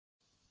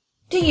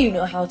Do you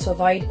know how to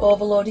avoid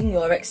overloading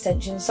your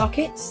extension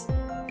sockets?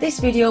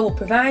 This video will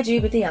provide you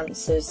with the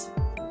answers.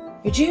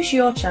 Reduce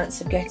your chance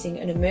of getting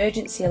an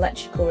emergency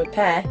electrical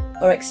repair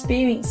or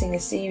experiencing a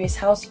serious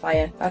house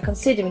fire by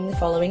considering the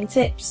following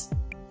tips.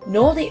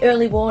 Know the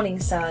early warning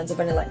signs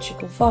of an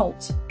electrical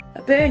fault.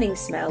 A burning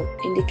smell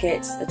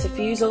indicates that a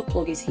fuse or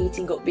plug is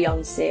heating up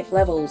beyond safe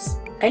levels.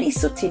 Any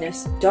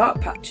sootiness, dark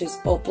patches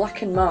or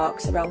blackened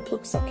marks around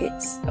plug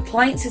sockets,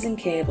 appliances and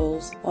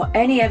cables, or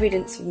any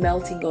evidence of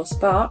melting or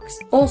sparks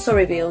also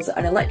reveals that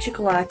an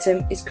electrical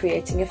item is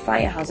creating a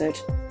fire hazard.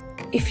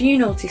 If you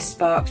notice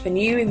sparks when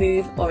you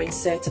remove or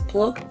insert a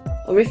plug,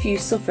 or if you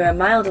suffer a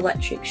mild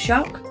electric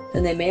shock,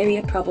 then there may be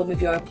a problem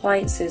with your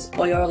appliances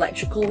or your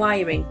electrical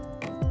wiring.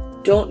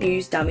 Don't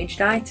use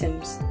damaged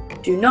items.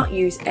 Do not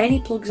use any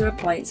plugs or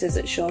appliances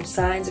that show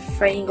signs of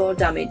fraying or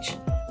damage,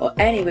 or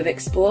any with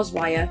exposed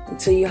wire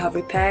until you have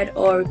repaired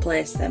or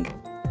replaced them.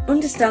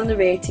 Understand the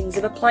ratings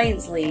of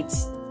appliance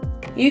leads.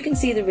 You can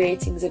see the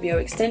ratings of your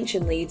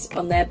extension leads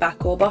on their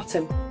back or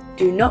bottom.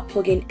 Do not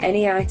plug in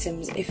any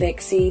items if they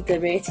exceed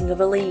the rating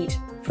of a lead.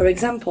 For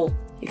example,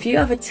 if you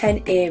have a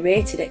 10A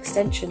rated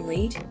extension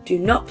lead, do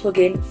not plug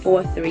in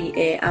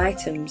 3A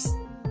items.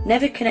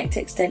 Never connect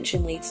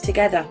extension leads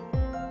together.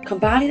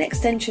 Combining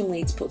extension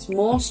leads puts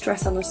more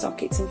stress on the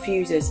sockets and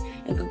fuses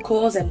and can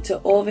cause them to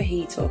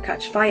overheat or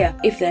catch fire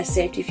if their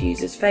safety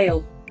fuses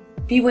fail.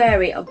 Be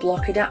wary of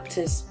block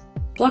adapters.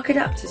 Block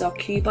adapters are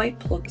cuboid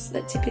plugs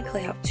that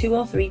typically have 2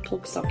 or 3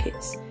 plug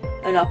sockets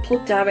and are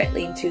plugged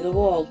directly into the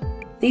wall.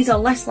 These are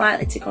less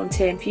likely to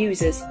contain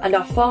fuses and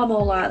are far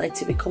more likely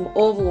to become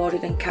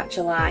overloaded and catch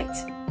alight.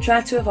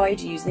 Try to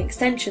avoid using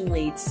extension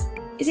leads.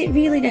 Is it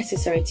really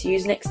necessary to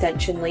use an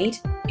extension lead?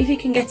 If you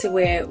can get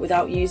away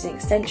without using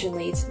extension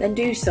leads, then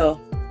do so.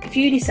 If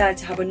you decide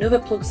to have another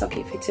plug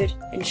socket fitted,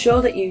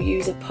 ensure that you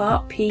use a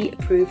Part P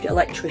approved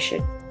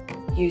electrician.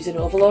 Use an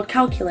overload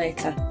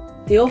calculator.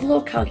 The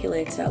overload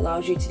calculator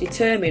allows you to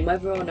determine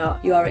whether or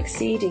not you are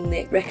exceeding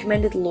the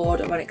recommended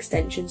load of an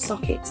extension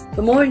socket.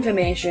 For more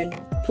information,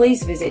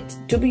 please visit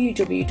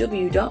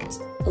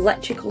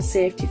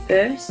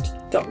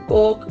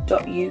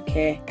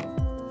www.electricalsafetyfirst.org.uk.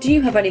 Do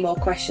you have any more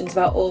questions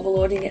about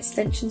overloading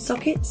extension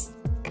sockets?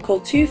 Call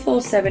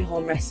 247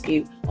 Home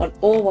Rescue on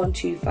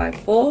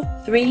 01254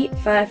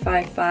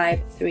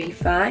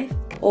 355535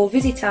 or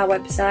visit our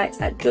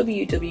website at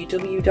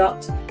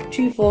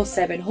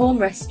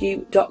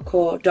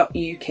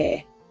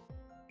www.247homerescue.co.uk.